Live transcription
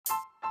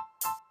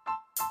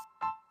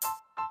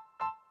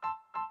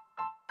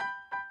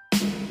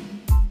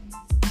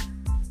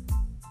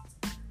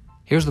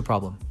Here's the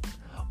problem.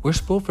 We're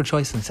spoiled for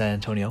choice in San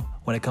Antonio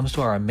when it comes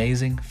to our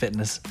amazing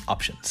fitness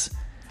options.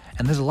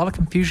 And there's a lot of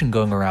confusion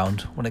going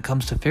around when it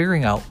comes to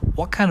figuring out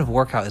what kind of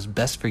workout is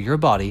best for your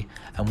body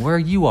and where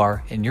you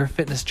are in your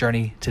fitness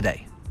journey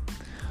today.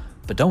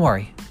 But don't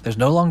worry, there's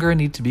no longer a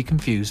need to be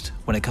confused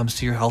when it comes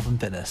to your health and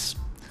fitness.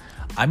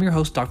 I'm your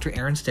host, Dr.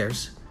 Aaron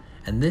Stairs,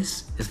 and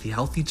this is the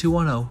Healthy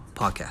 210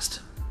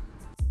 podcast.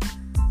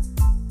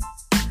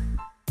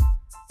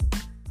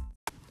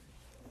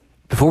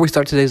 Before we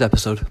start today's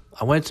episode,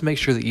 I wanted to make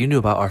sure that you knew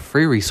about our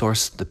free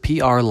resource, the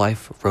PR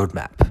Life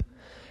Roadmap.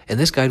 In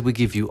this guide, we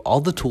give you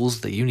all the tools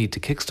that you need to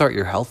kickstart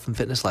your health and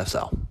fitness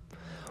lifestyle.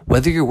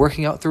 Whether you're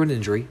working out through an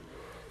injury,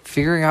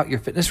 figuring out your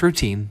fitness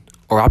routine,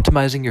 or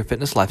optimizing your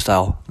fitness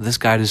lifestyle, this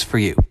guide is for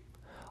you.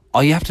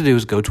 All you have to do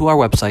is go to our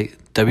website,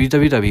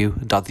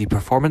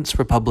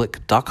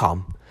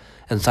 www.theperformancerepublic.com,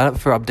 and sign up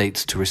for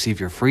updates to receive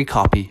your free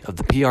copy of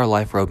the PR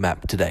Life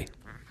Roadmap today.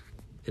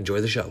 Enjoy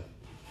the show.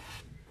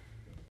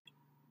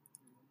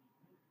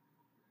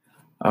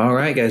 All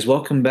right, guys,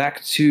 welcome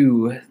back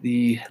to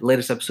the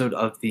latest episode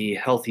of the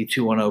Healthy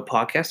 210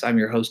 podcast. I'm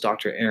your host,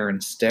 Dr.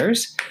 Aaron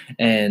Stairs,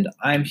 and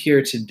I'm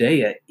here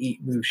today at Eat,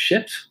 Move,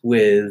 Shift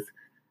with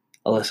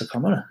Alyssa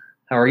Carmona.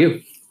 How are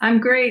you? I'm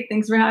great.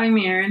 Thanks for having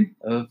me, Aaron.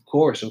 Of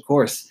course.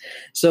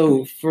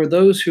 So for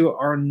those who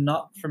are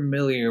not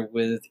familiar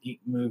with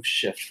Eat, Move,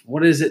 Shift,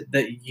 what is it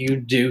that you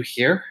do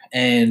here,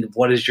 and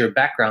what is your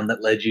background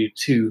that led you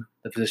to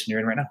the position you're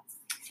in right now?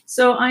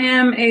 So I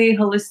am a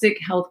holistic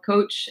health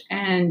coach,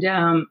 and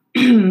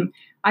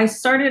I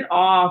started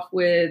off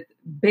with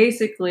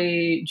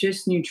basically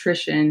just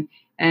nutrition,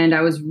 and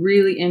I was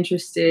really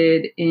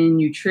interested in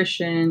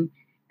nutrition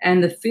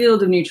and the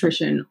field of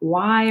nutrition.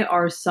 Why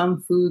are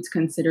some foods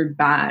considered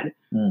bad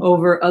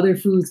over other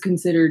foods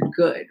considered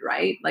good,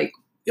 right? Like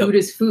food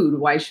is food.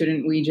 Why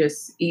shouldn't we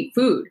just eat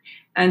food?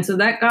 And so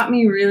that got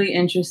me really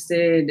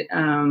interested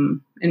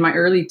in my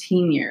early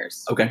teen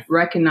years,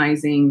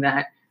 recognizing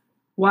that,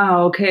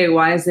 wow, okay,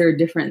 why is there a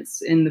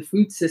difference in the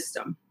food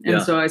system? And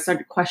so I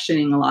started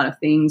questioning a lot of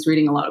things,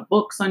 reading a lot of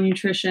books on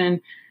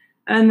nutrition.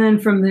 And then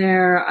from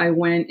there, I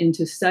went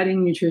into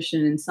studying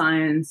nutrition and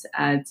science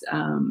at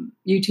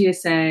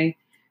UTSA.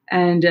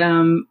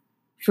 And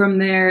from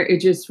there,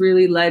 it just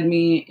really led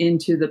me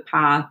into the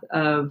path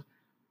of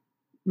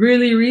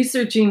really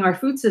researching our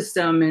food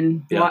system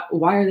and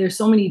why are there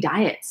so many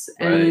diets?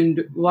 Right.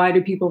 And why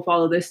do people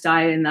follow this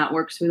diet and that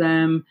works for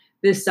them,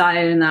 this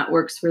diet and that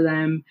works for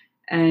them?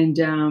 And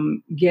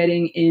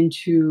getting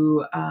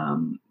into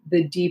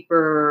the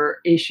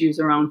deeper issues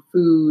around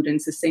food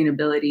and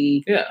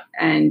sustainability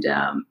and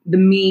the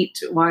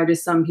meat. Why do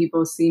some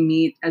people see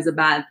meat as a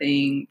bad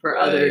thing? For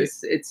others,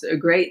 it's a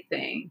great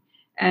thing.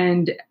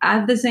 And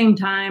at the same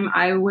time,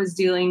 I was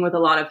dealing with a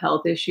lot of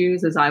health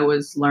issues as I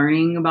was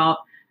learning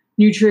about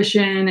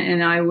nutrition,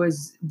 and I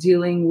was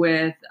dealing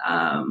with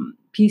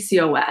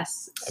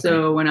PCOS.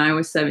 So when I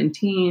was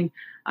 17,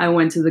 I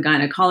went to the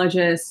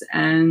gynecologist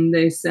and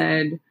they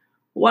said,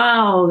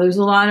 wow, there's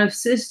a lot of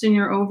cysts in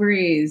your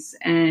ovaries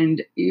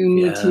and you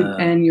need to,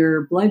 and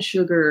your blood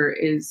sugar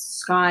is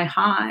sky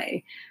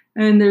high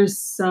and there's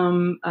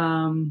some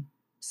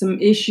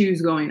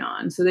issues going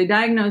on. So they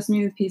diagnosed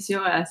me with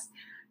PCOS.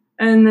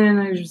 And then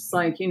I was just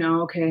like,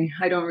 okay,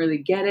 I don't really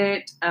get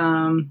it.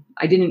 I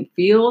didn't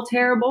feel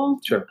terrible.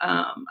 Sure.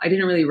 I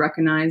didn't really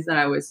recognize that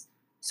I was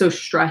so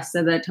stressed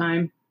at that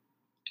time.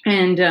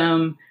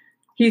 And,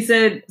 he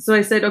said, so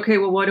I said, okay,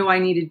 well, what do I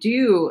need to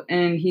do?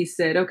 And he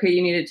said, okay,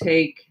 you need to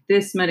take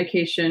this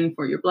medication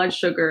for your blood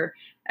sugar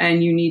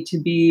and you need to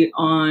be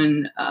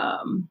on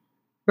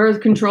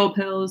birth control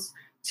pills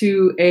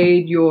to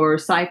aid your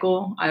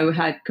cycle. I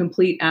had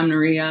complete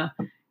amenorrhea,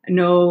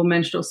 no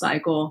menstrual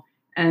cycle.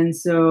 And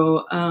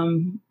so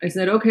I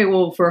said, okay,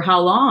 well, for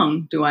how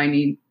long do I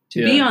need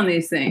to be on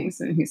these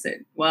things? And he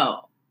said,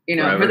 well,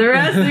 forever. For the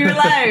rest of your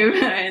life.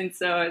 And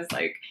so I was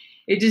like,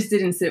 it just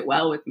didn't sit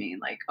well with me.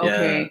 Like,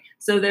 okay.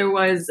 So there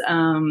was,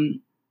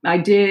 I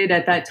did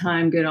at that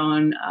time get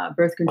on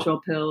birth control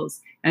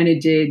pills and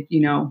it did,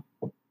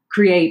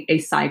 create a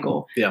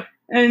cycle. Yeah.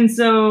 And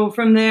so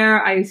from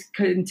there, I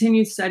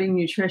continued studying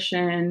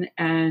nutrition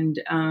and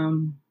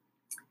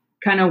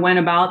kind of went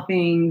about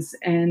things.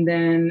 And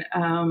then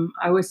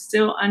I was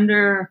still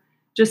under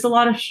just a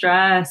lot of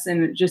stress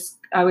and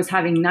I was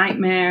having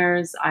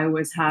nightmares. I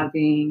was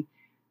having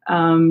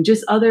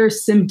just other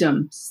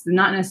symptoms,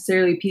 not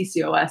necessarily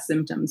PCOS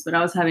symptoms, but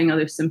I was having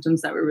other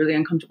symptoms that were really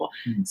uncomfortable,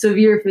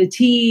 severe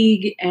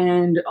fatigue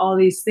and all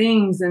these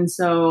things. And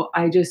so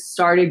I just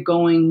started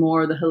going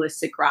more the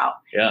holistic route,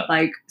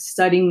 like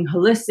studying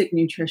holistic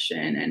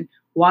nutrition and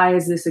why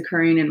is this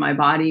occurring in my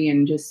body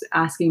and just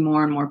asking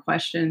more and more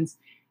questions.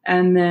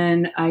 And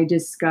then I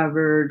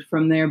discovered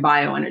from there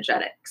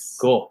bioenergetics.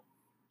 Cool.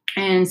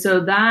 And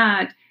so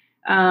that,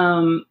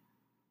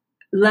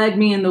 led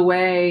me in the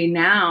way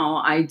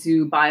now I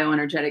do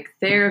bioenergetic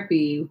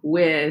therapy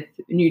with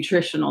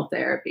nutritional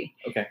therapy.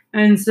 Okay.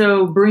 And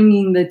so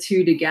bringing the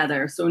two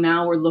together. So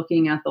now we're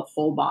looking at the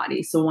whole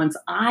body. So once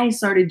I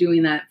started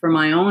doing that for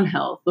my own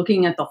health,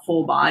 looking at the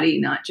whole body,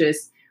 not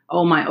just,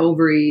 oh, my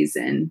ovaries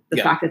and the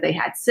fact that they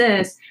had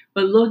cysts,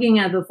 but looking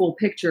at the full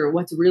picture,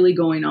 what's really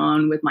going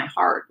on with my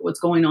heart, what's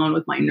going on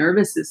with my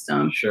nervous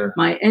system,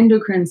 my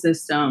endocrine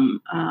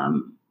system,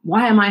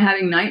 why am I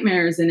having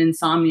nightmares and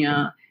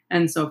insomnia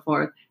and so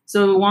forth.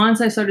 So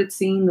once I started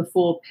seeing the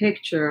full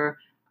picture,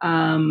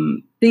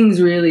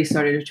 things really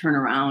started to turn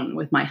around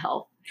with my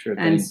health.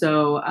 And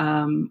so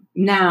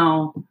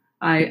now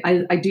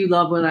I do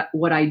love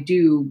what I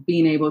do,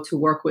 being able to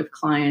work with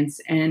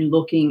clients and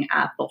looking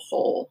at the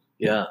whole.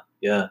 Yeah.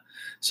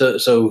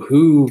 So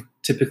who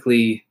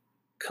typically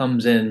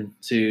comes in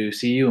to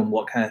see you, and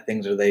what kind of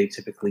things are they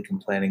typically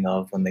complaining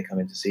of when they come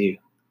in to see you?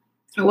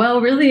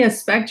 Well, really a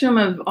spectrum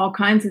of all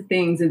kinds of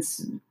things.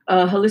 It's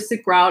a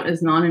holistic route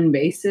is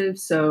non-invasive.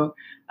 So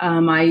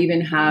I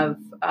even have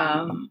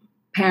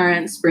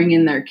parents bring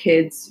in their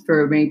kids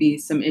for maybe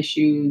some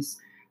issues,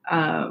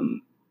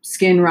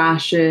 skin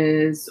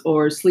rashes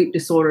or sleep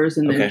disorders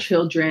in their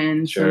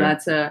children. So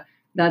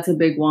that's a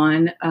big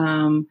one.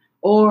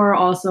 Or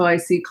also I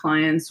see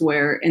clients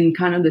where in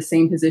kind of the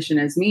same position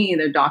as me,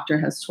 their doctor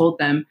has told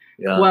them,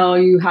 well,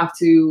 you have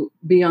to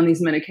be on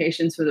these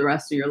medications for the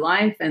rest of your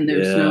life. And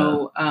there's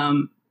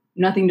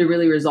nothing to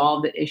really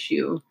resolve the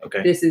issue.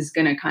 This is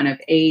going to kind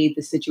of aid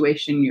the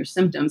situation, your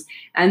symptoms.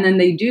 And then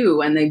they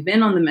do, and they've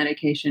been on the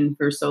medication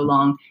for so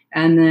long,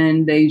 and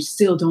then they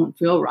still don't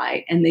feel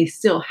right, and they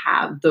still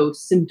have those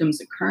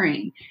symptoms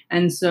occurring.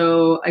 And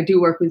so I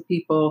do work with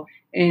people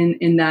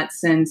in that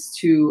sense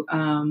to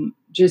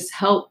just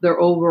help their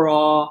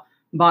overall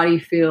body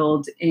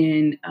field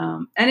in,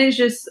 and it's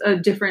just a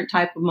different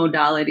type of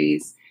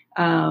modalities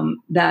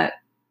that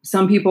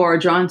some people are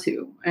drawn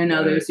to, and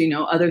others,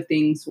 other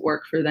things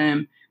work for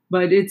them.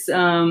 But it's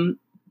from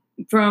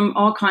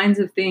all kinds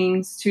of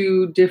things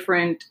to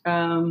different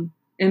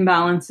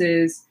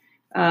imbalances,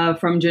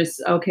 from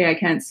just, I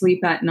can't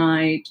sleep at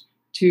night,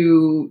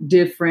 to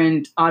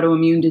different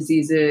autoimmune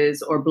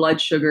diseases or blood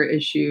sugar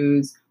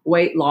issues.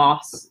 Weight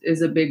loss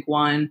is a big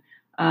one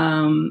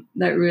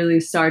that really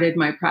started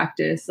my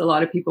practice. A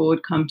lot of people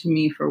would come to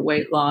me for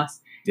weight loss,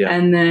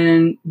 and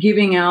then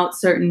giving out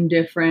certain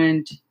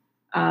different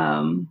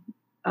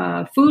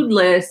food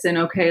lists, and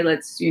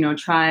let's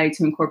try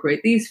to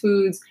incorporate these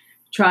foods,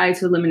 try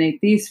to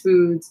eliminate these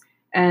foods,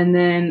 and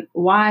then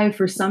why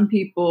for some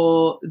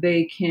people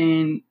they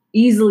can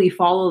easily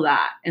follow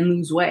that and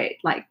lose weight,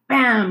 like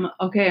bam,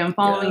 I'm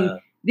following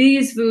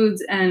these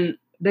foods and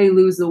they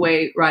lose the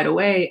weight right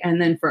away.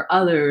 And then for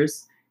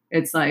others,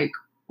 it's like,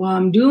 well,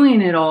 I'm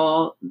doing it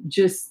all,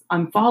 just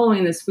I'm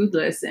following this food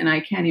list and I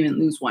can't even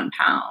lose 1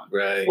 pound.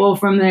 Well,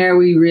 from there,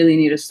 we really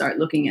need to start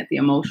looking at the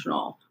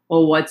emotional.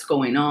 Well, what's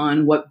going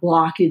on? What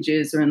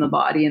blockages are in the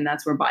body? And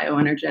that's where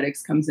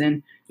bioenergetics comes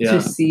in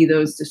to see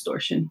those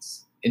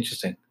distortions.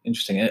 Interesting.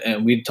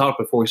 And we talked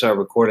before we started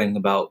recording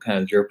about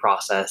kind of your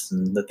process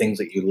and the things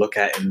that you look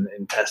at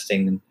in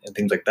testing and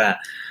things like that.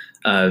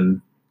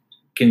 Can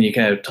you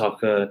kind of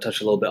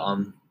touch a little bit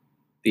on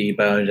the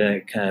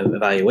bioenergetic kind of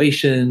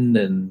evaluation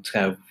and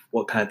kind of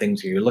what kind of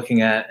things you're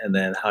looking at, and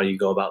then how you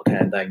go about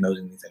kind of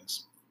diagnosing these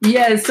things?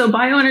 Yeah, so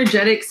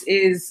bioenergetics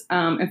is,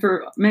 and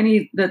for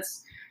many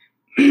that's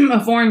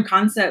a foreign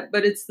concept,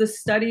 but it's the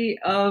study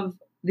of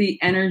the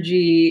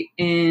energy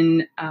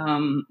in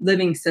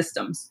living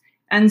systems.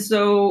 And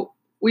so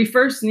we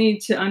first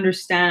need to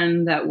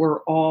understand that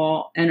we're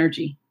all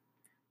energy.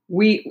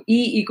 E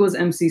equals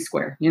MC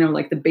squared,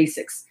 like the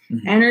basics.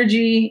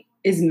 Energy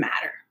is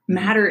matter.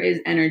 Matter is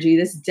energy.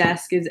 This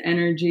desk is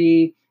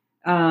energy.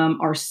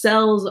 Our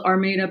cells are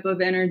made up of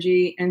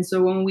energy. And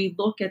so when we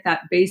look at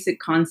that basic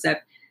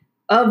concept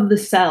of the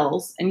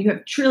cells, and you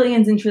have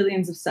trillions and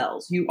trillions of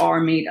cells, you are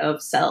made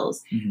of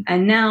cells.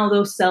 And now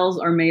those cells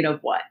are made of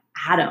what?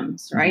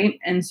 Atoms, right?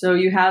 And so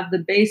you have the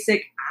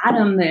basic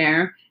atom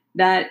there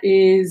that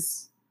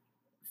is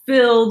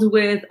filled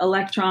with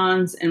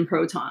electrons and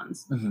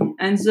protons.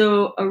 And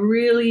so a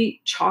really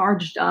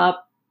charged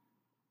up,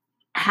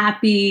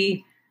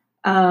 happy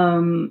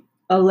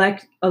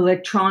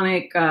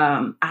electronic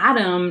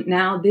atom,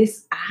 now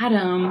this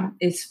atom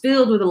is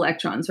filled with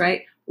electrons,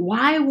 right?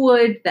 Why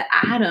would the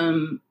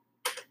atom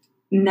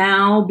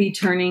now be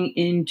turning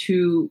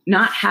into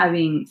not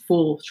having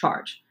full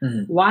charge?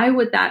 Why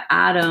would that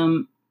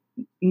atom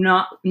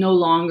no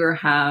longer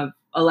have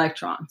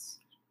electrons?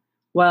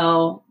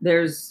 Well,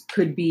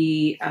 could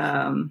be,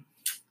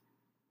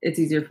 it's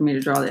easier for me to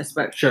draw this,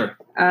 but sure.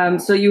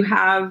 So you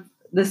have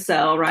the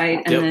cell,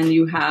 right? And then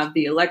you have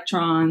the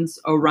electrons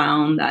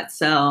around that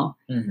cell.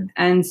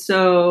 And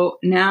so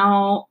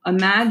now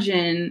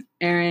imagine,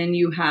 Aaron,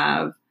 you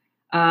have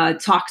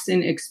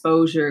toxin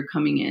exposure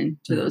coming in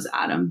to those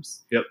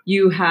atoms.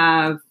 You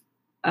have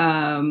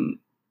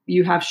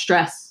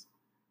stress,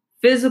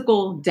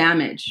 physical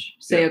damage,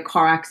 say a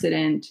car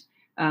accident,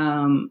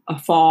 a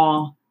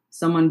fall,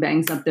 someone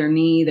bangs up their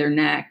knee, their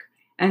neck.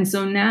 And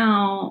so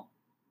now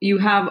you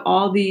have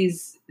all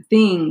these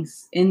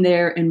things in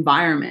their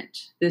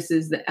environment. This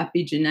is the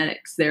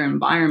epigenetics, their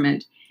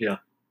environment,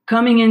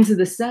 coming into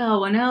the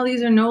cell. Well, now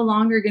these are no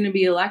longer going to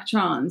be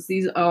electrons.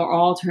 These are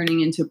all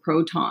turning into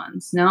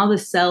protons. Now the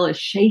cell is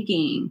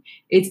shaking.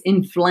 It's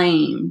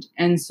inflamed.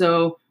 And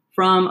so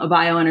from a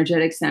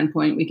bioenergetic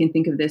standpoint, we can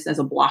think of this as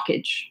a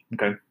blockage.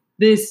 Okay.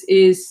 This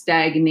is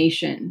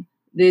stagnation.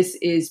 This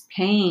is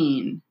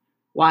pain.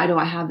 Why do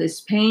I have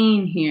this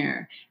pain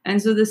here? And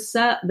so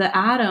the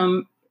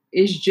atom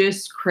is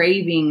just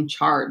craving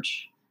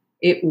charge.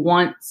 It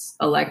wants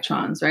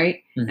electrons,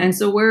 right? Mm-hmm. And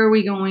so where are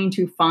we going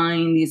to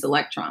find these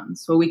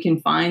electrons? Well, we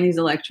can find these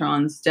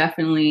electrons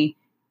definitely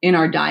in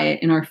our diet,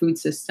 in our food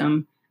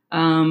system,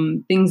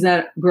 things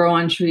that grow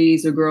on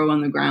trees or grow on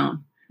the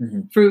ground.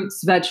 Mm-hmm.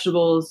 Fruits,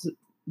 vegetables,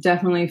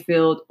 definitely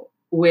filled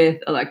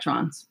with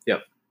electrons.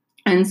 Yep.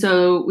 And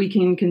so we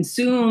can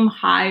consume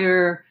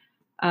higher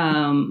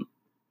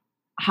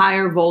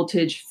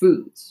voltage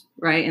foods,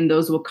 right? And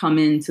those will come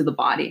into the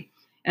body.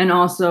 And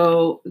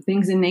also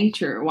things in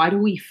nature. Why do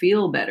we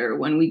feel better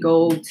when we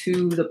go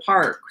to the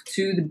park,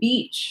 to the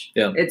beach?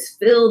 Yeah. It's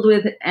filled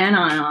with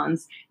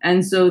anions.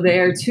 And so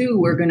there too,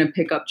 we're going to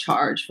pick up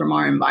charge from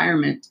our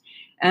environment.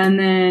 And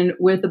then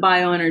with the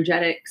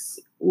bioenergetics,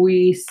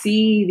 we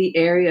see the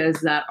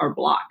areas that are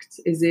blocked.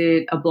 Is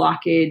it a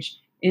blockage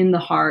in the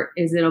heart?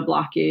 Is it a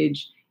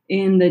blockage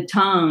in the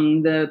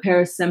tongue, the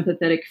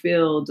parasympathetic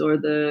field, or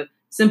the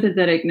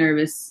sympathetic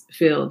nervous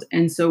field?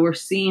 And so we're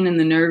seeing in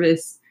the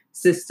nervous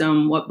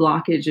system what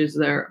blockages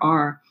there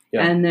are.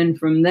 Yeah. And then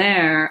from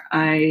there,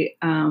 I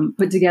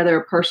put together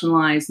a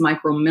personalized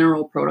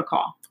micromineral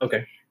protocol.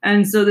 Okay.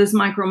 And so this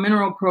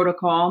micromineral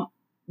protocol,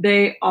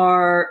 they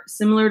are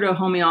similar to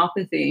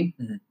homeopathy.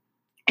 Mm-hmm.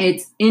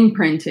 It's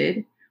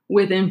imprinted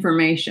with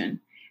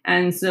information.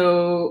 And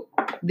so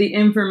the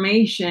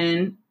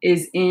information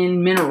is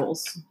in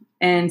minerals.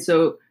 And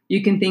so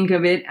you can think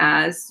of it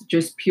as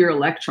just pure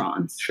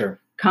electrons. Sure.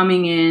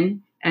 Coming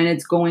in, and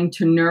it's going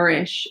to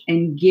nourish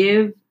and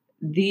give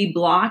the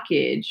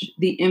blockage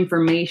the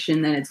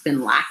information that it's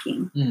been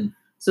lacking. Mm.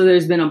 So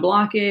there's been a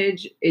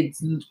blockage,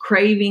 it's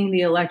craving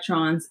the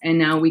electrons, and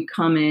now we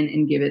come in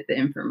and give it the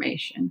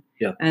information.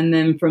 Yeah. And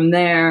then from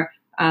there,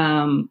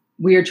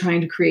 we are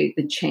trying to create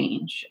the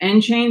change.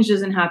 And change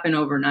doesn't happen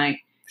overnight.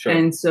 Sure.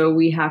 And so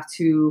we have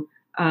to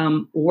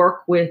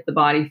work with the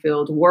body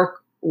field,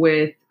 work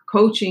with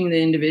coaching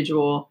the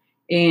individual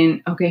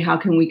in, okay, how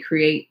can we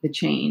create the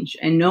change?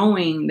 And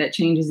knowing that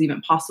change is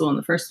even possible in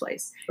the first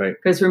place. Right.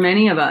 Because for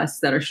many of us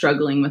that are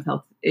struggling with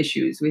health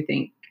issues, we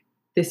think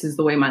this is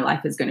the way my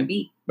life is going to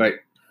be. Right.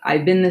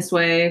 I've been this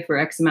way for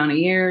X amount of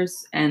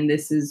years, and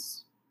this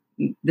is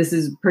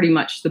pretty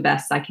much the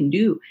best I can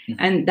do. Mm-hmm.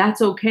 And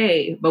that's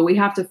okay. But we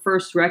have to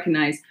first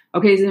recognize,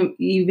 okay, is it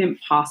even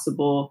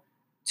possible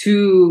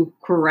to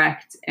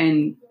correct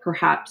and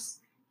perhaps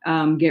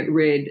get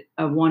rid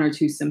of one or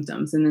two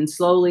symptoms? And then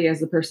slowly, as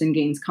the person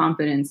gains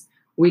confidence,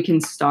 we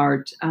can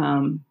start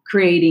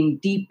creating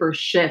deeper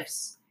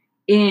shifts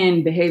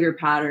in behavior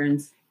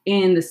patterns,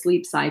 in the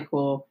sleep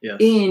cycle, yes,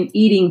 in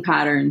eating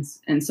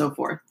patterns, and so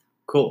forth.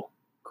 Cool.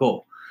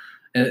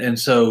 And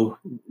so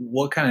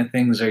what kind of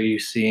things are you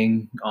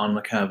seeing on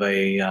a kind of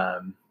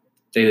a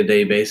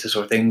day-to-day basis,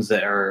 or things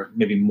that are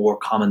maybe more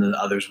common than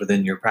others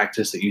within your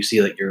practice that you see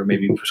that you're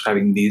maybe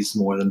prescribing these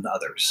more than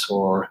others,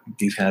 or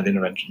these kind of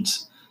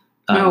interventions?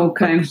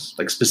 Okay.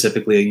 Like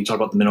specifically, you talk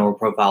about the mineral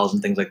profiles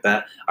and things like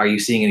that. Are you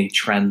seeing any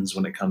trends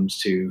when it comes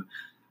to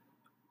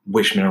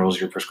which minerals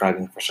you're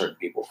prescribing for certain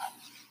people?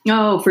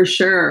 Oh, for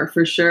sure.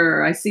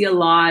 I see a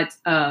lot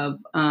of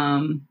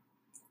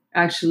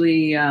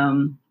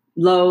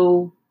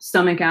low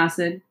stomach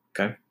acid,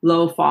 okay,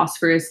 low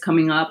phosphorus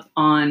coming up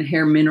on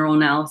hair mineral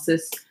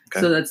analysis.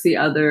 Okay. So that's the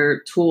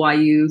other tool I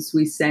use.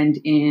 We send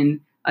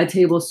in a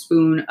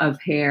tablespoon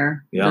of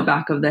hair, the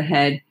back of the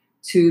head,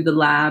 to the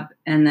lab,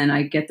 and then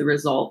I get the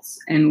results,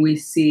 and we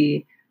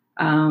see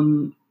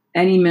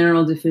any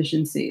mineral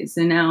deficiencies.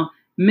 And now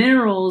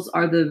minerals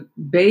are the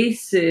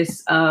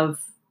basis of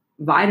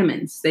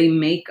vitamins. They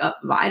make up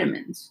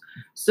vitamins.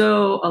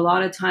 So a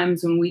lot of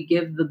times when we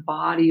give the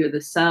body or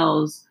the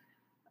cells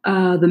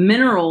the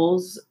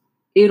minerals,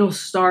 it'll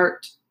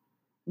start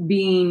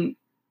being,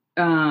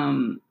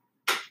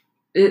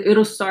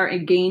 it'll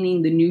start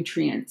gaining the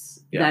nutrients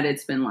that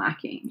it's been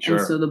lacking. Sure.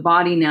 And so the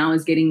body now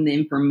is getting the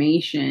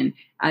information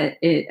at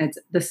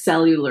the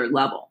cellular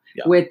level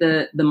with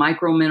the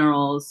micro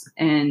minerals,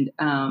 and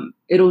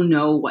it'll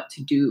know what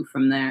to do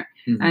from there.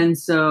 Mm-hmm. And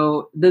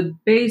so the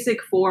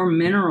basic 4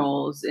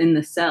 minerals in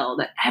the cell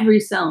that every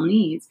cell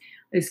needs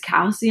is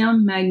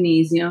calcium,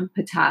 magnesium,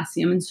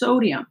 potassium, and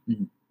sodium.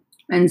 Mm-hmm.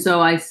 And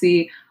so I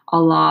see a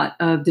lot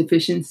of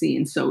deficiency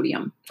in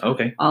sodium.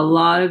 Okay. A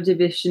lot of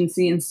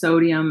deficiency in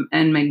sodium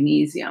and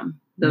magnesium.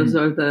 Those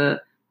are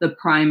the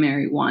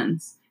primary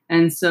ones.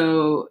 And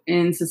so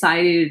in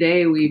society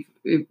today,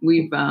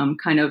 we've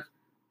kind of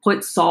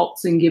put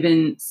salts and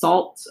given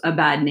salt a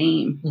bad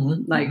name.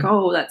 Mm-hmm. Like,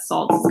 oh, that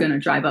salt is going to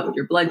drive up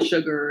your blood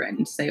sugar,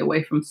 and stay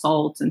away from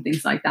salt and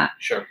things like that.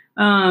 Sure.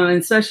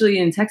 Especially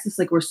in Texas,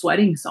 like, we're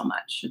sweating so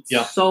much.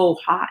 It's so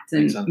hot,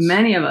 and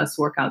many of us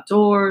work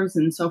outdoors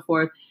and so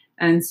forth.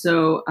 And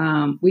so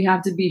we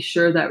have to be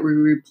sure that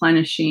we're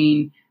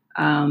replenishing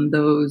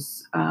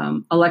those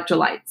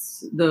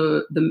electrolytes,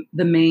 the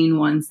main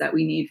ones that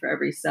we need for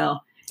every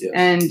cell. Yes.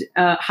 And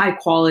high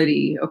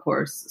quality, of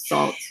course,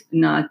 salt,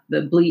 not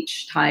the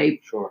bleach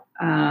type, Sure.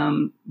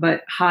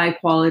 but high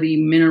quality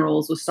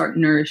minerals will start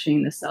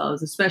nourishing the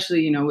cells,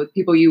 especially, with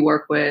people you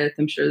work with.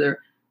 I'm sure they're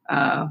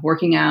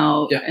working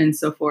out and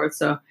so forth.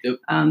 So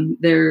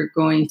they're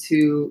going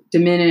to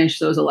diminish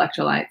those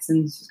electrolytes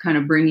and just kind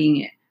of bringing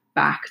it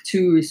back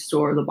to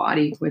restore the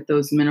body with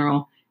those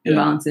mineral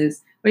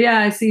imbalances. But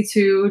I see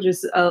too,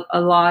 just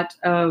a lot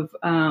of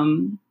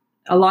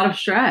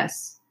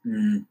stress.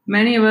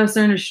 Many of us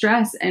are under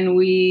stress, and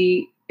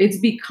it's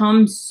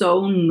become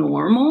so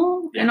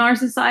normal in our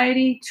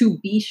society to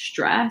be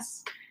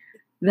stressed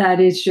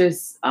that it's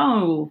just,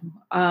 do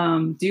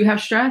you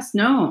have stress?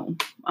 No,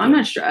 I'm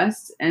not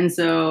stressed. And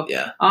so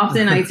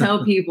often I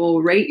tell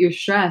people, rate your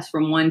stress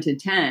from 1 to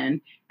 10.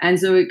 And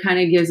so it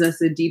kind of gives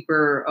us a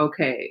deeper,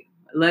 okay,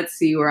 let's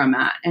see where I'm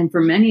at. And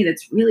for many,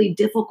 that's really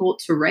difficult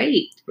to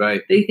rate.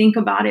 Right. They think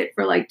about it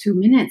for like 2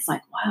 minutes,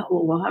 like, wow,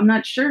 well, I'm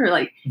not sure.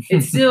 Like,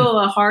 it's still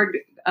a hard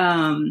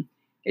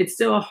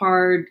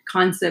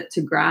concept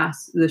to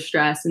grasp, the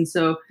stress. And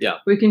so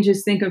we can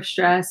just think of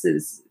stress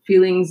as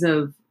feelings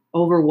of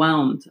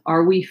overwhelmed.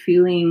 Are we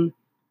feeling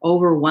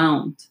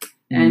overwhelmed?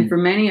 And for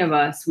many of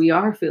us, we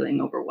are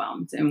feeling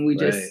overwhelmed, and we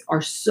just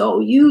are so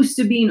used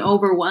to being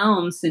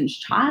overwhelmed since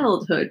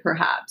childhood,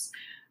 perhaps,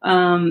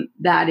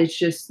 that it's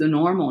just the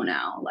normal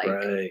now.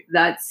 Like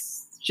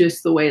that's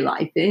just the way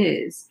life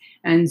is.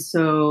 And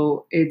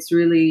so it's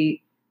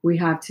really, we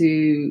have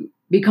to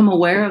become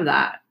aware of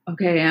that.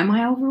 Okay, am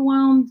I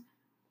overwhelmed?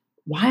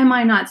 Why am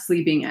I not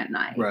sleeping at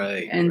night?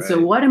 And so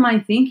what am I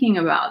thinking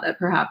about that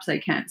perhaps I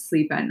can't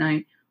sleep at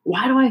night?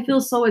 Why do I feel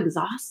so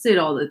exhausted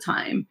all the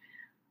time?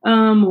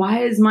 Why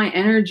is my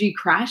energy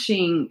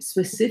crashing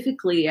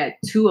specifically at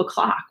 2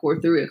 o'clock or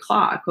 3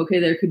 o'clock? Okay,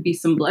 there could be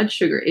some blood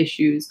sugar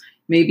issues,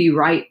 maybe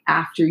right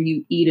after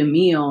you eat a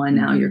meal, and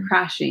now you're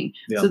crashing.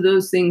 So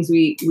those things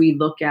we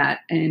look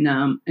at in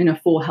a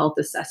full health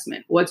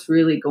assessment. What's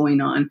really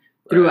going on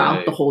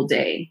throughout the whole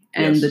day,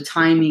 and the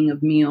timing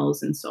of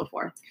meals and so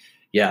forth.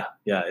 Yeah.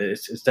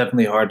 It's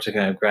definitely hard to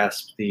kind of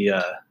grasp the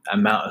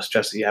amount of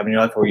stress that you have in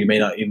your life, or you may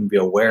not even be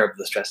aware of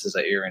the stresses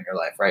that you're in your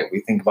life, right?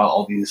 We think about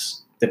all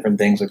these different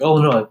things like, oh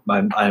no,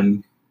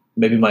 I'm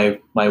maybe my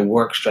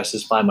work stress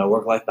is fine, my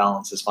work-life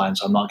balance is fine,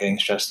 so I'm not getting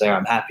stressed there.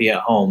 I'm happy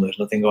at home. There's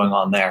nothing going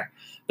on there.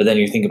 But then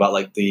you think about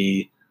like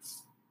the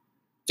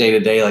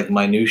day-to-day, like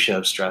minutia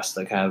of stress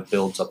that kind of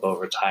builds up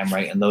over time,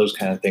 right? And those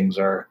kind of things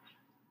are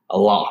a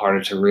lot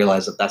harder to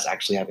realize that that's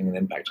actually having an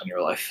impact on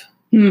your life.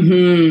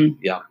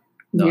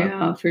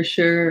 For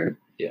sure.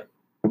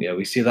 Yeah,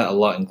 we see that a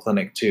lot in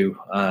clinic too,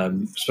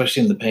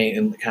 especially in the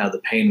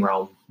pain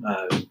realm.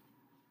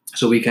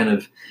 So we kind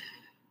of,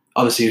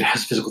 obviously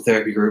as a physical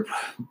therapy group,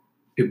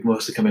 people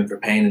mostly come in for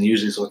pain, and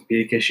usually it's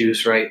orthopedic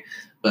issues, right?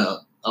 But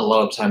a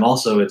lot of the time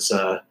also it's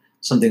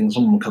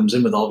someone comes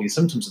in with all these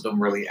symptoms that don't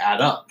really add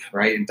up,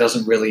 right? It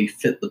doesn't really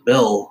fit the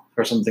bill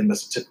for something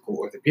that's a typical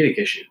orthopedic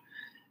issue.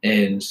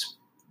 And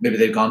maybe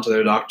they've gone to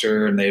their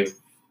doctor and they've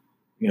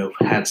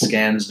had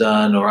scans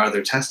done or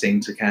other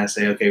testing to kind of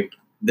say, okay,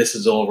 this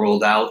is all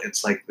rolled out.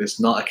 It's like, it's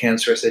not a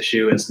cancerous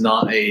issue. It's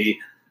not a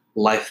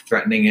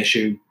life-threatening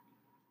issue,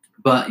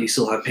 but you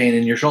still have pain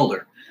in your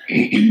shoulder.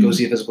 Go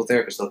see a physical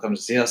therapist. They'll come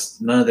to see us.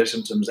 None of their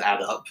symptoms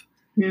add up.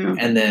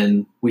 And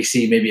then we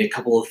see maybe a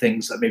couple of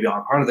things that maybe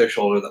aren't part of their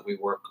shoulder that we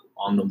work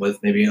on them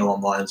with, maybe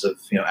along the lines of,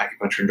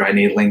 acupuncture and dry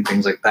needling,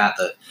 things like that,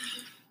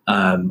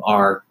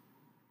 are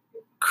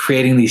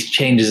creating these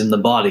changes in the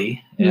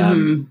body,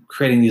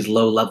 creating these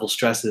low-level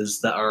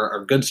stresses that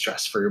are good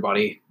stress for your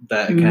body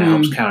that kind of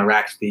helps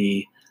counteract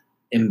the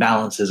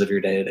imbalances of your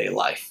day-to-day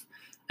life.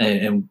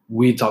 And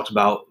we talked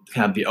about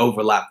kind of the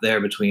overlap there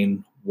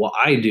between what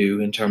I do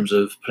in terms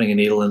of putting a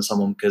needle in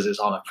someone because it's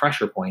on a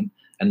pressure point,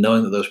 and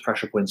knowing that those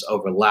pressure points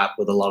overlap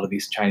with a lot of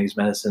these Chinese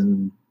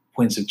medicine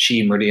points of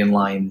qi, meridian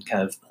line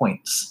kind of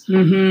points.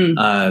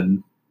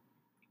 Can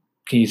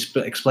you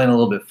explain a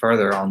little bit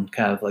further on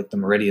kind of like the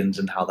meridians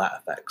and how that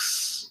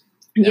affects?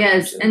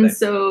 Yes. And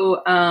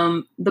so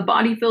the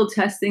body field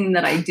testing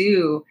that I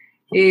do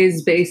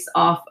is based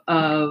off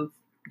of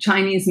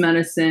Chinese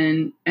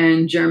medicine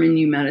and German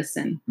New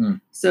Medicine.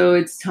 So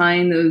it's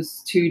tying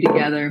those two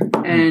together.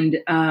 And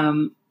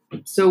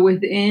so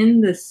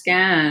within the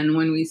scan,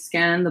 when we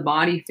scan the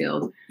body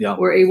field,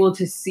 we're able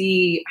to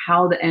see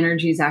how the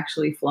energy is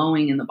actually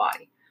flowing in the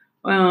body.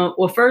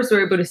 Well, first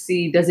we're able to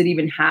see, does it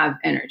even have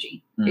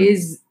energy?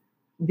 Is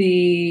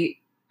the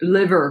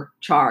liver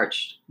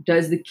charged?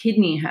 Does the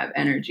kidney have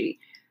energy?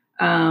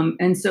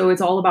 And so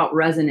it's all about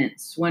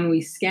resonance. When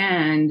we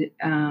scanned,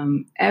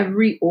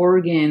 every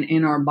organ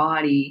in our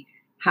body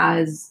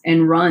has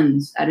and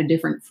runs at a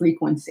different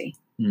frequency.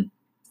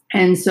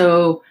 And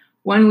so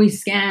when we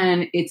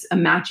scan, it's a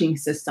matching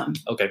system.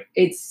 Okay.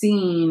 It's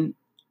seeing,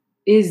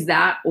 is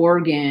that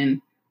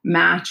organ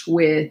match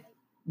with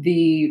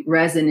the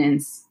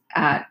resonance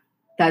at,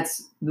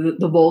 that's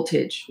the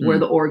voltage where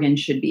the organ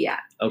should be at.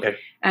 Okay.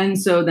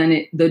 And so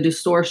then the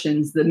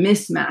distortions, the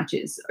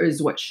mismatches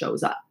is what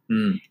shows up.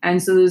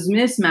 And so those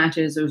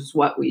mismatches is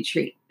what we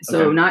treat.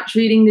 So not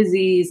treating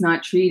disease,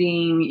 not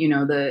treating,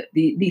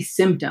 the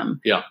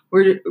symptom. Yeah.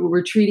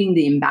 We're treating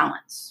the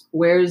imbalance.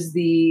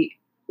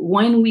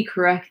 When we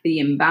correct the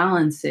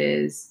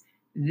imbalances,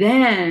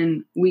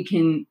 then we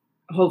can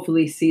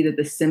hopefully see that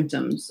the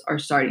symptoms are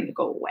starting to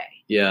go away.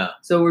 Yeah.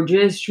 So we're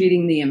just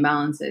treating the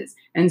imbalances.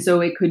 And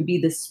so it could be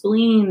the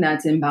spleen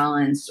that's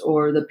imbalanced,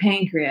 or the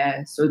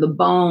pancreas, or the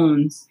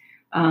bones.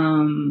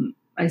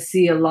 I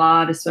see a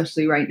lot,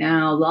 especially right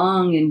now,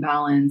 lung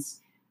imbalance,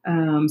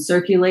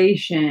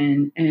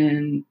 circulation,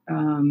 and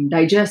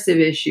digestive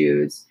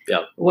issues.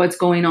 Yep. What's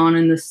going on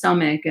in the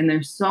stomach. And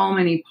there's so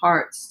many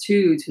parts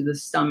to the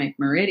stomach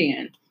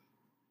meridian.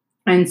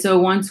 And so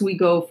once we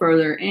go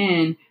further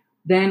in,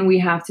 then we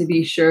have to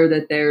be sure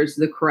that there's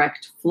the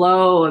correct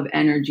flow of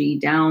energy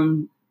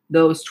down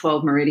those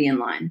 12 meridian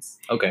lines.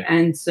 Okay.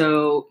 And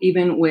so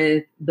even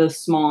with the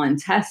small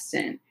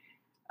intestine,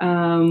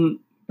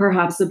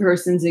 perhaps the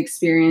person's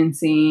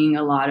experiencing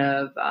a lot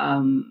of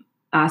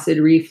acid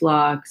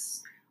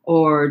reflux,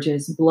 or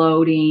just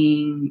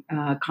bloating,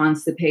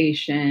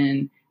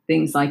 constipation,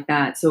 things like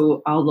that.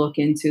 So I'll look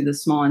into the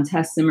small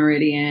intestine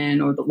meridian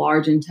or the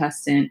large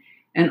intestine,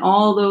 and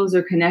all those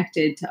are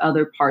connected to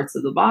other parts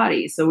of the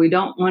body. So we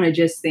don't want to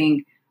just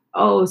think,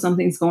 oh,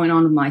 something's going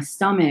on with my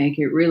stomach,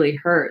 it really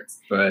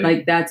hurts. Right.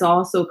 Like that's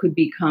also could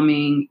be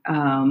coming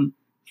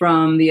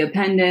from the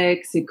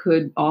appendix. It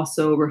could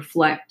also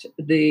reflect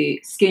the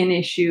skin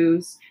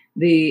issues.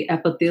 The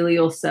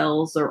epithelial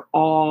cells are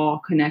all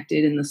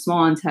connected in the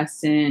small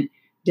intestine,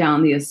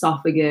 down the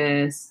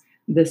esophagus,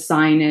 the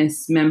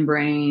sinus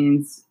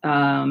membranes,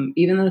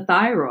 even the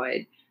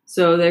thyroid.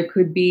 So there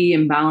could be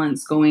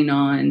imbalance going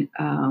on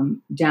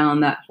down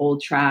that whole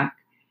track.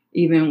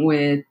 Even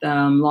with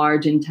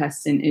large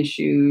intestine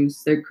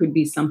issues, there could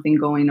be something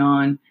going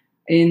on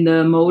in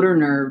the motor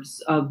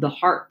nerves of the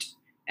heart.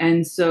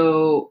 And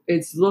so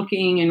it's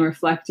looking and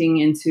reflecting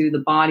into the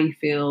body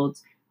field.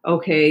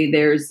 Okay,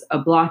 there's a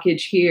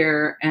blockage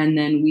here, and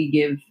then we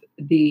give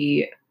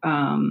the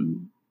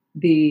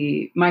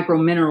micro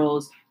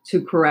minerals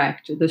to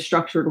correct the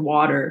structured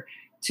water,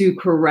 to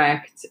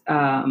correct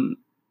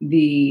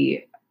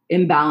the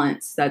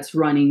imbalance that's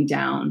running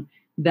down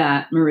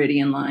that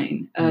meridian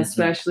line.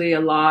 Especially a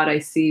lot I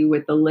see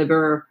with the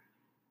liver.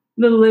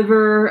 The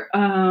liver,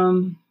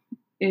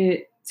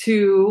 it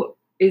too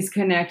is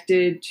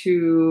connected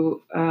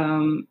to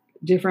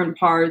different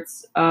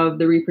parts of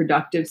the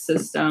reproductive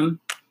system,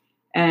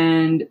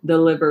 and the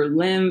liver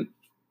lymph,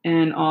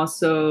 and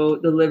also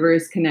the liver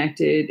is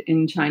connected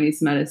in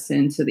Chinese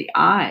medicine to the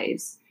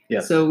eyes.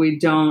 Yes. So we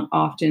don't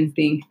often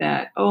think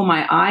that, oh,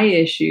 my eye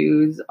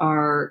issues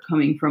are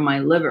coming from my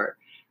liver.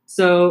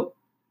 So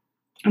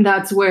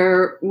that's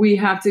where we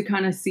have to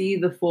kind of see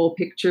the full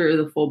picture,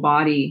 the full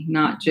body,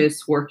 not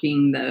just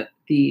working the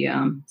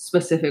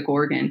specific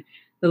organ.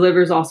 The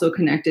liver is also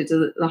connected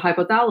to the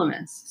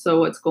hypothalamus.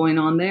 So what's going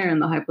on there in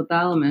the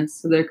hypothalamus?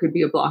 So there could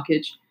be a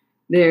blockage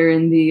there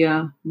in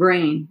the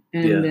brain,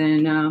 and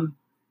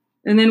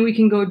then we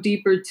can go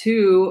deeper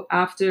too.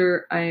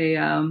 After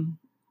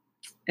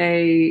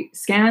a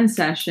scan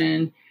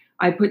session,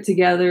 I put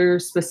together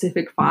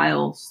specific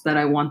files that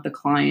I want the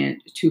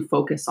client to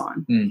focus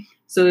on.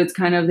 So it's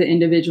kind of the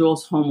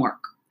individual's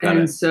homework.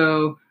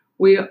 So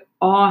we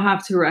all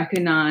have to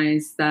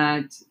recognize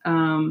that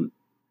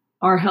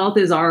our health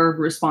is our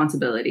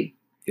responsibility.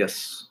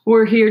 Yes.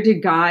 We're here to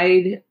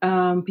guide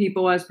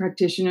people as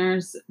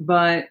practitioners,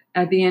 but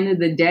at the end of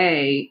the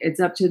day,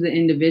 it's up to the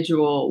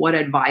individual what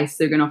advice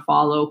they're going to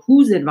follow,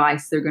 whose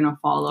advice they're going to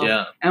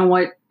follow, and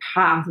what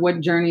path,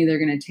 what journey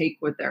they're going to take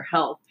with their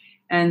health.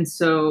 And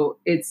so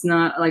it's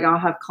not like I'll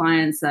have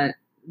clients that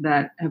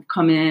have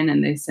come in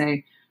and they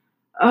say,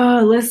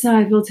 oh, Alyssa,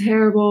 I feel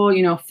terrible,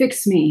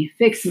 fix me.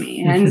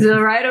 And so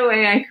right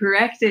away I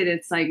correct it.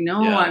 It's like,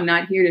 no, I'm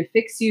not here to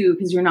fix you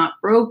because you're not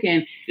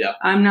broken.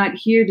 I'm not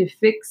here to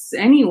fix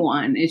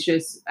anyone. It's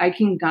just, I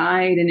can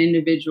guide an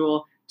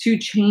individual to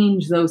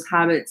change those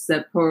habits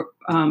that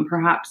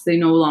perhaps they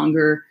no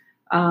longer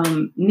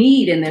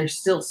need, and they're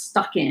still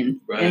stuck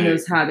in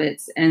those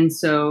habits. And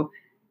so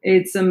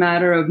it's a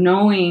matter of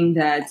knowing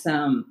that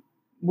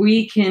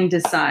we can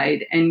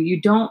decide, and you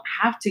don't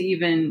have to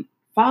even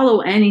follow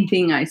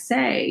anything I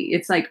say.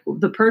 It's like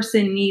the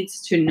person needs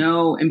to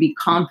know and be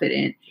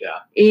confident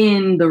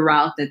in the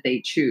route that they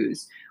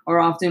choose.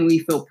 Or often we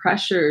feel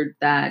pressured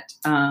that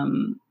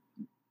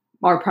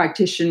our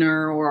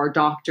practitioner or our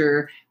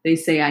doctor, they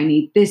say, I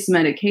need this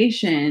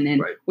medication.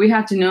 And we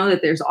have to know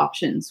that there's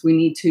options. We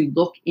need to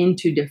look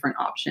into different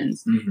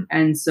options.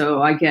 And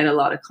so I get a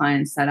lot of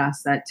clients that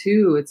ask that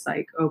too. It's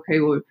like,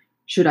 okay, well,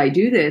 should I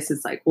do this?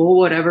 It's like, well,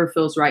 whatever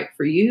feels right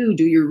for you,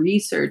 do your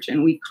research.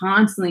 And we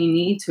constantly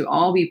need to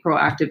all be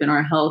proactive in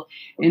our health,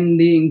 in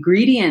the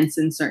ingredients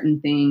in certain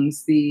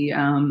things, the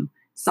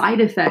side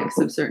effects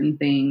of certain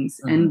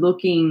things, and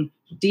looking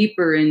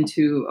deeper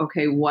into,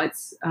 okay,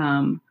 what's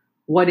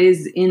what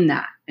is in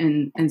that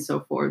and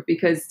so forth.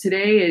 Because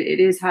today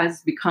it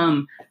has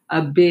become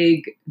a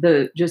big,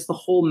 the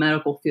whole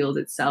medical field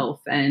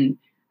itself, and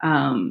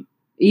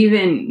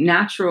even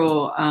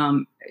natural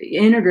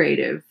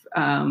integrative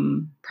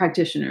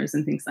practitioners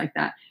and things like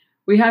that.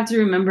 We have to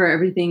remember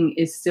everything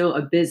is still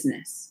a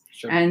business.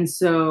 Sure. And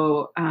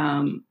so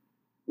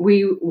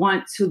we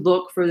want to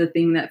look for the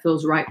thing that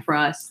feels right for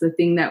us, the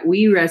thing that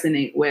we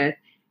resonate with,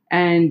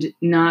 and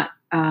not,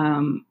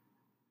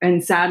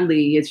 and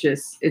sadly,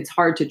 it's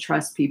hard to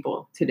trust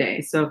people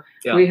today. So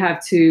we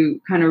have to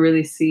kind of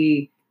really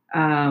see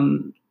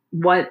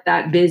what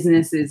that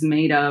business is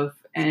made of,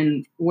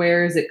 and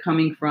where is it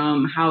coming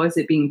from? How is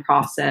it being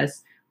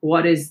processed?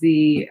 What is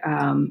the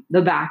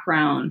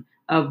background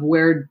of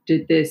where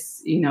did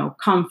this,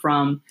 come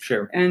from?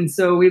 Sure. And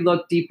so we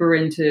look deeper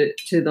into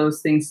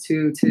those things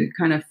too, to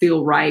kind of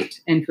feel right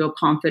and feel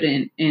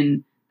confident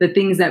in the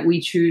things that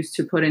we choose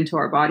to put into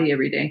our body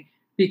every day,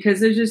 because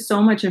there's just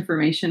so much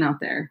information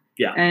out there.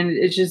 Yeah. And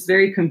it's just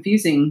very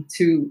confusing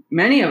to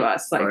many of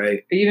us.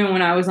 Like even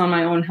when I was on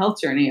my own health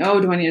journey,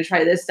 do I need to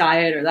try this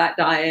diet or that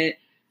diet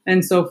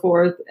and so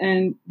forth?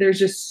 And there's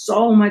just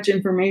so much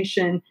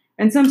information.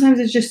 And sometimes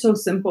it's just so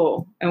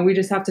simple, and we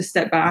just have to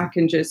step back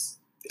and just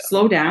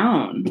slow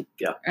down.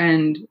 Yeah.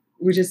 And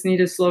we just need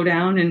to slow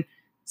down and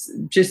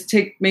just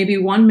take maybe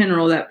one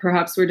mineral that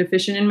perhaps we're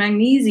deficient in.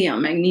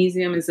 Magnesium.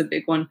 Magnesium is a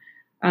big one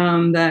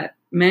that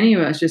many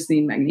of us just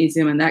need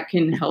magnesium, and that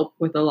can help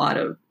with a lot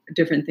of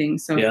different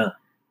things. So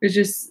it's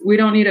just, we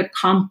don't need to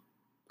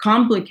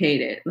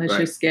complicate it. Let's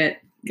just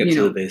get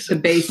to the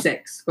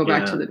basics. Go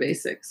back to the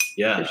basics.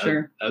 Yeah, for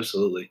sure.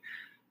 Absolutely.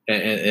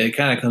 And it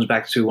kind of comes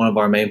back to one of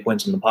our main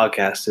points on the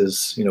podcast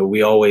is,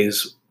 we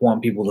always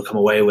want people to come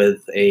away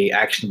with a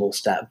actionable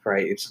step,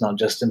 right? It's not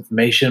just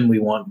information. We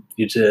want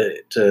you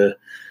to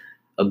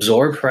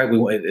absorb, right?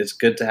 It's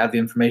good to have the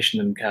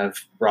information and kind of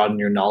broaden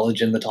your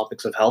knowledge in the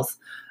topics of health.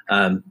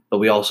 But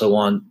we also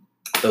want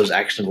those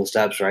actionable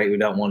steps, right? We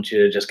don't want you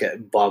to just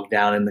get bogged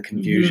down in the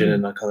confusion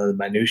and the kind of the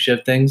minutiae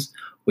of things.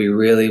 We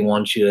really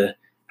want you to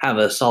have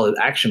a solid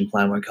action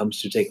plan when it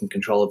comes to taking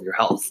control of your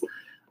health.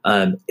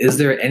 Is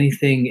there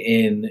anything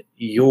in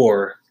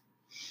your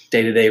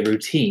day-to-day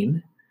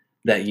routine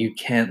that you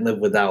can't live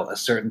without, a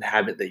certain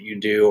habit that you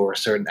do or a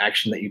certain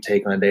action that you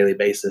take on a daily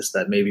basis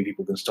that maybe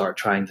people can start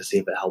trying to see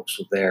if it helps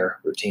with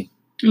their routine?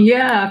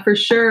 Yeah, for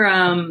sure.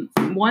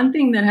 One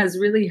thing that has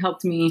really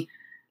helped me,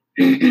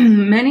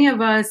 many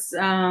of us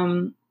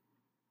are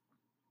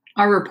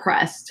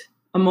repressed,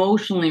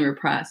 emotionally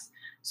repressed.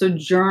 So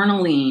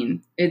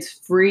journaling, it's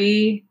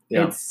free,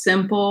 it's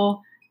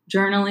simple.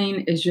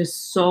 Journaling is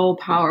just so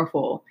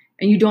powerful.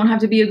 And you don't have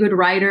to be a good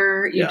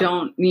writer. You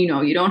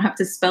don't have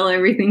to spell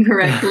everything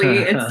correctly.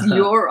 It's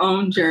your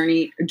own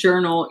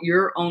journal,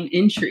 your own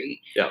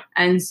entry. Yeah.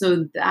 And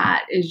so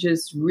that is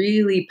just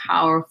really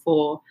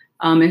powerful.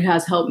 It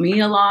has helped me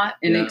a lot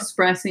in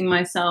expressing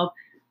myself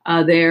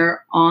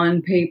there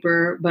on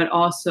paper, but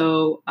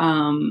also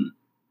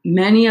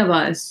many of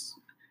us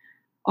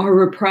are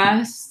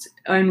repressed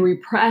and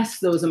repress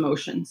those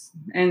emotions.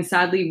 And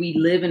sadly, we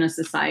live in a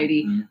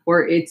society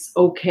where it's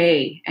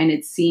okay and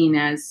it's seen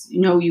as,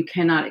 you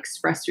cannot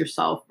express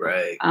yourself.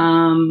 Right.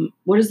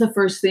 What is the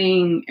first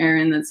thing,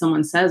 Aaron, that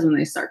someone says when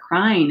they start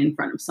crying in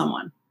front of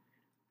someone?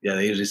 Yeah,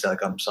 they usually say,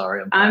 like, I'm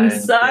sorry. I'm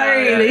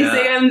sorry. They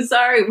say, I'm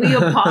sorry. We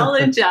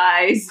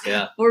apologize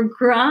for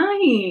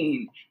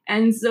crying.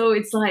 And so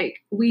it's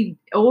like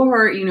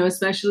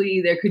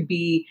especially there could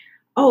be,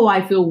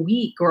 I feel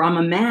weak, or I'm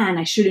a man,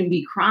 I shouldn't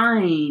be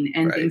crying,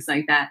 and things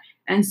like that.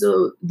 And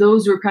so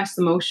those repressed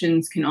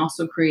emotions can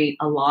also create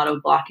a lot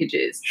of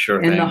blockages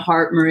in the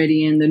heart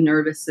meridian, the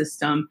nervous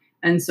system,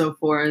 and so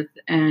forth.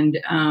 And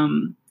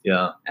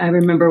I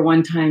remember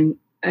one time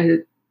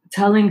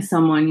telling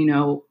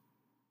someone,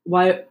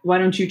 why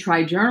don't you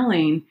try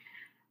journaling?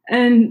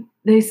 And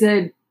they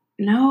said,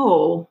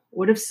 no,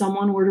 what if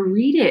someone were to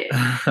read it?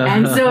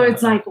 And so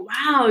it's like,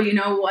 wow,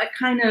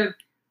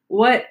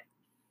 what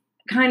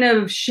kind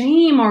of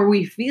shame are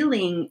we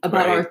feeling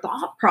about our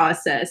thought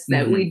process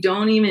that we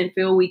don't even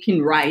feel we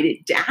can write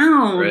it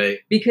down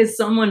because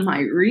someone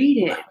might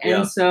read it.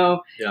 And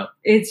so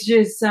it's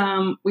just,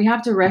 we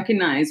have to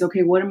recognize,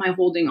 okay, what am I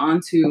holding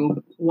on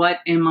to? What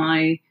am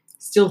I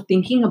still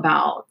thinking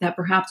about that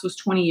perhaps was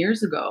 20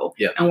 years ago?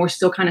 And we're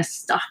still kind of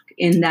stuck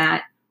in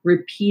that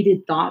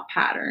repeated thought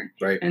pattern.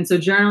 And so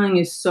journaling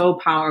is so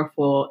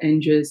powerful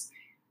and just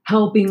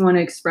helping one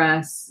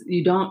express.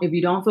 If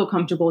you don't feel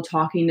comfortable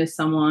talking to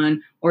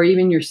someone, or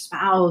even your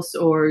spouse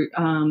or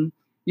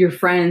your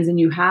friends, and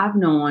you have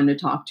no one to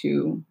talk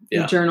to,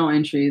 the journal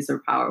entries are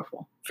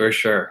powerful. For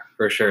sure.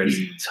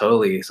 It's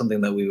totally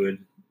something that we would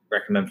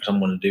recommend for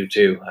someone to do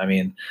too. I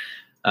mean,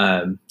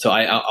 so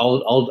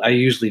I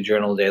usually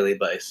journal daily,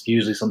 but it's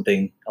usually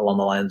something along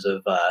the lines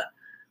of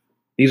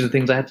these are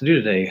things I have to do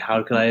today.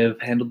 How could I have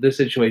handled this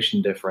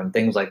situation different?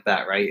 Things like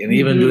that, right? And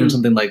even doing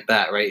something like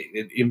that, right?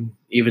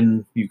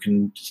 Even you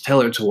can just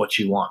tailor it to what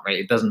you want,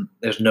 right?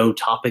 There's no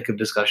topic of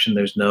discussion.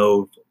 There's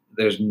no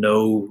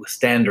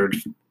standard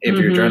if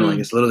you're journaling.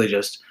 It's literally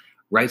just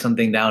write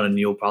something down and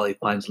you'll probably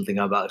find something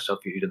about stuff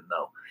you didn't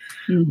know,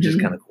 which is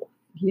kind of cool.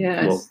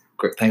 Yes. Well,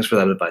 great. Thanks for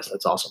that advice.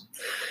 That's awesome.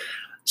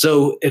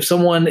 So if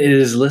someone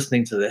is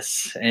listening to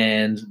this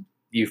and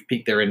you've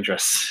piqued their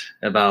interest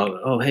about,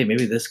 oh, hey,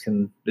 maybe this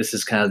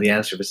is kind of the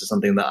answer. This is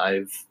something that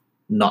I've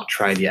not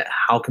tried yet.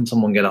 How can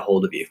someone get a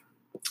hold of you?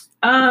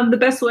 The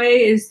best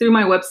way is through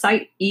my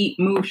website,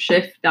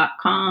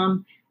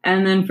 eatmoveshift.com.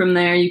 And then from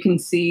there, you can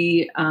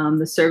see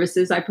the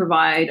services I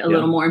provide, a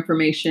little more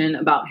information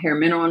about hair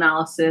mineral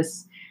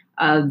analysis,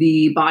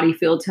 the body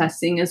field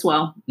testing as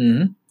well.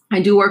 Mm-hmm. I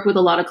do work with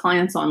a lot of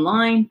clients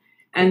online,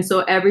 and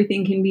so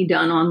everything can be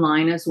done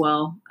online as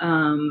well.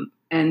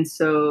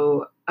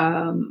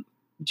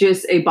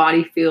 Just a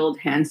body field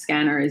hand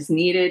scanner is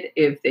needed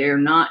if they're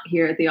not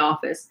here at the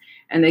office,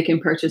 and they can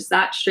purchase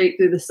that straight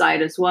through the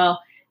site as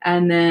well.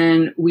 And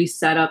then we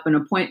set up an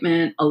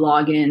appointment, a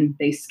login,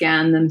 they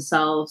scan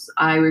themselves,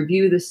 I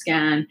review the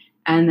scan,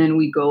 and then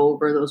we go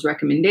over those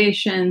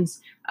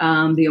recommendations,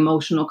 the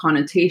emotional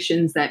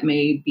connotations that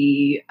may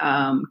be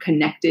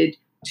connected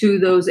to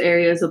those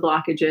areas of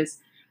blockages.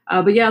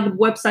 But yeah, the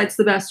website's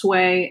the best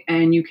way,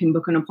 and you can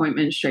book an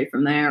appointment straight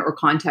from there, or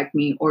contact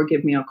me or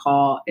give me a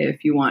call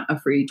if you want a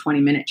free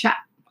 20-minute chat.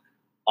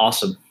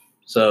 Awesome.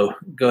 So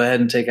go ahead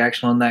and take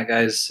action on that,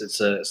 guys.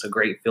 It's a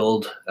great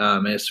field.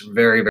 And it's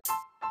very, very...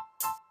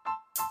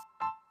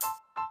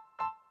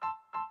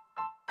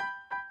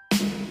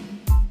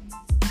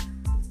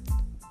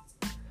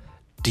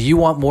 Do you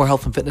want more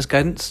health and fitness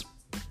guidance?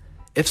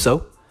 If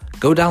so,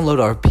 go download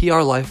our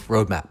PR Life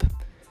Roadmap.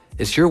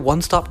 It's your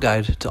one-stop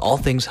guide to all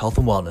things health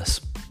and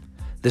wellness.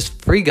 This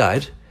free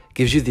guide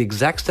gives you the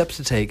exact steps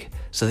to take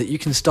so that you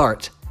can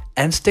start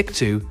and stick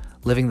to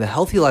living the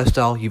healthy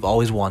lifestyle you've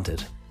always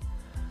wanted.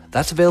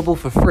 That's available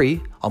for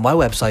free on my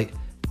website,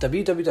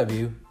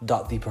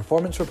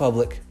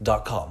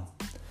 www.theperformancerepublic.com.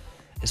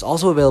 It's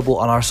also available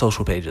on our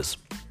social pages.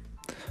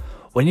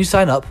 When you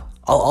sign up,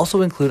 I'll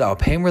also include our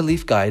pain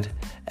relief guide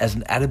as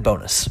an added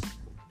bonus.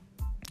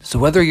 So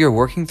whether you're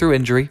working through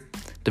injury,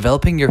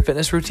 developing your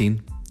fitness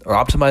routine, or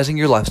optimizing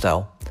your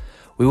lifestyle,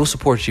 we will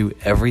support you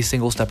every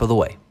single step of the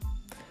way.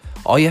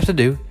 All you have to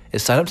do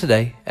is sign up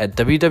today at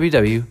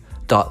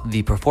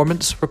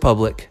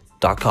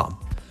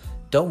www.theperformancerepublic.com.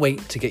 Don't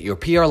wait to get your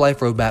PR Life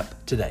Roadmap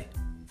today.